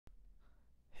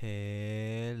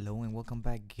Hello and welcome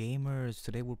back, gamers.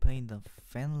 Today we're playing the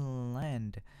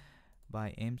Fenland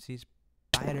by McSpider.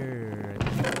 I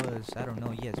think it was, I don't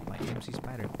know, yes, by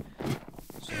McSpider.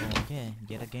 So yeah,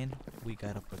 yet again, we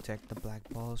gotta protect the black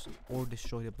balls or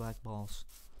destroy the black balls.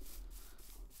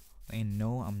 And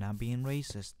no, I'm not being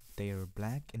racist. They are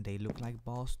black and they look like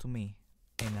balls to me.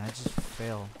 And I just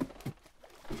fell.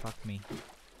 Fuck me.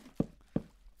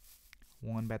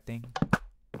 One bad thing,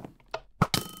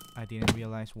 I didn't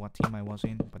realize what team I was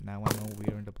in, but now I know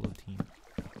we're in the blue team.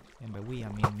 And by we, I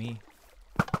mean me.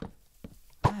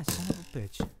 Ah, son of a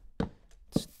bitch.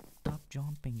 Stop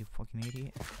jumping, you fucking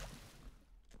idiot.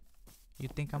 You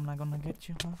think I'm not gonna get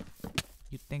you, huh?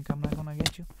 You think I'm not gonna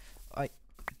get you?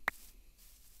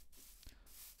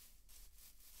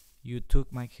 You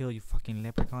took my kill, you fucking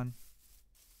leprechaun.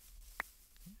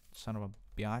 Son of a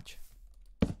biatch.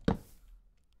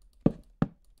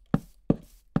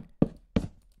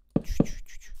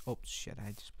 Oh shit,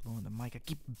 I just blew on the mic. I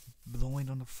keep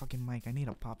blowing on the fucking mic. I need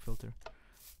a pop filter.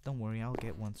 Don't worry, I'll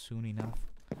get one soon enough.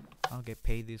 I'll get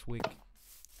paid this week.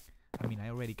 I mean, I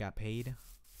already got paid,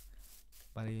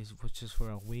 but it was just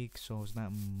for a week, so it's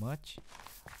not much.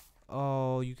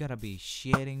 Oh, you gotta be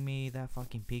shitting me. That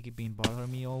fucking piggy been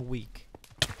bothering me all week.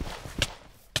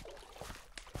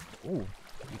 Oh,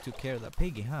 you took care of that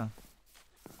piggy, huh?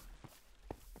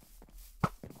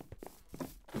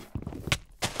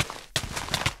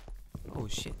 Oh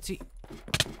shit, see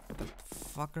that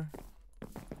fucker.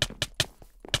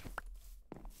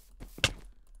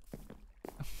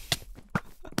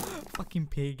 Fucking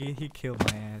piggy, he killed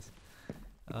my ass.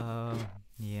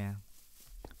 Yeah.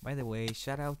 By the way,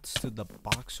 shoutouts to the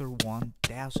Boxer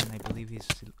 1000, I believe his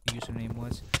username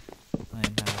was.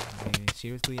 And I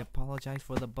seriously apologize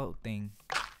for the boat thing.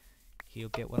 He'll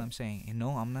get what I'm saying. And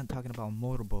no, I'm not talking about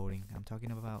motorboating. I'm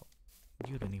talking about,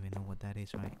 you don't even know what that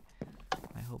is, right?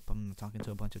 I hope I'm not talking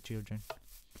to a bunch of children.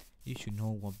 You should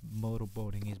know what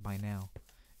motorboating is by now.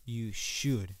 You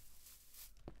should.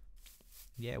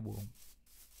 Yeah, well.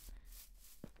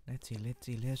 Let's see,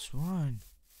 let's run.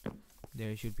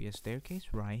 There should be a staircase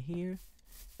right here.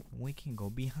 We can go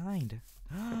behind.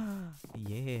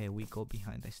 Yeah, we go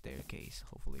behind the staircase.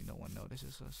 Hopefully no one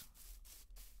notices us.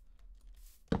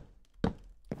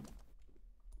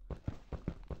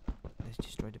 Let's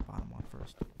destroy the bottom one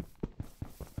first.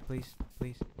 Please,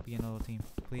 please, be another team.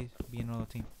 Please, be another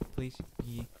team. Please,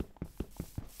 yeah.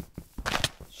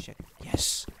 Shit,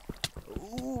 yes!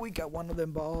 Ooh, we got one of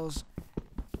them balls.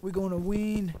 We're gonna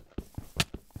win.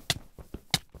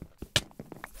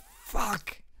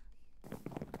 Fuck!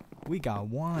 We got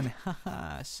one.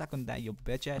 Haha, suck on that, you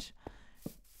bitches.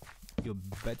 You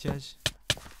bitches.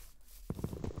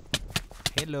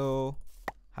 Hello.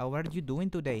 How are you doing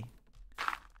today?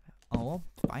 Oh,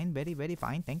 fine, very, very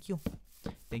fine. Thank you.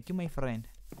 Thank you, my friend.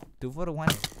 2 for 1.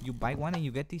 You buy one and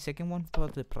you get the second one for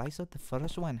the price of the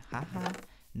first one. Haha.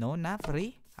 No, not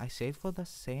free. I said for the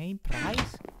same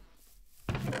price.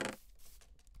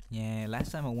 Yeah,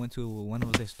 last time I went to one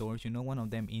of the stores, you know, one of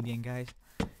them Indian guys.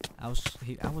 I was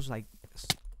like,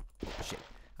 shit.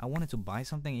 I wanted to buy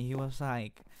something and he was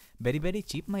like, very, very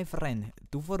cheap, my friend.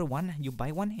 2 for 1. You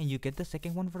buy one and you get the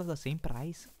second one for the same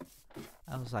price.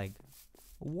 I was like,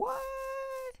 what?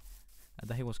 I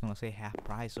thought he was gonna say half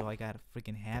price, so I got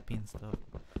freaking happy and stuff.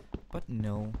 But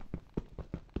no.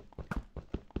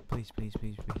 Please, please,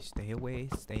 please, please, stay away,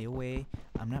 stay away.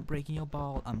 I'm not breaking your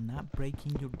ball. I'm not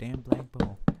breaking your damn black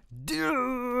ball.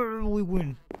 We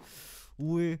win.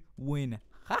 We win.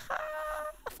 Haha!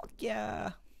 Fuck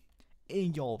yeah!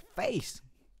 In your face.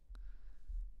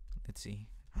 Let's see.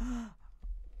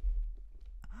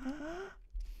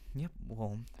 Yep,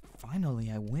 well,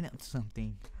 finally I win at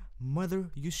something. Mother,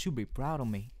 you should be proud of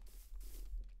me.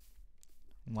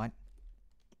 What?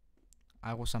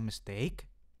 I was a mistake?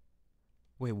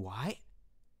 Wait, what?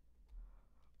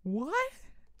 What?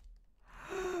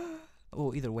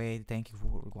 Oh, either way, thank you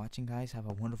for watching, guys. Have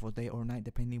a wonderful day or night,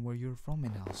 depending where you're from,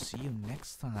 and I'll see you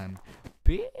next time.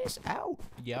 Peace out,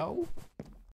 yo.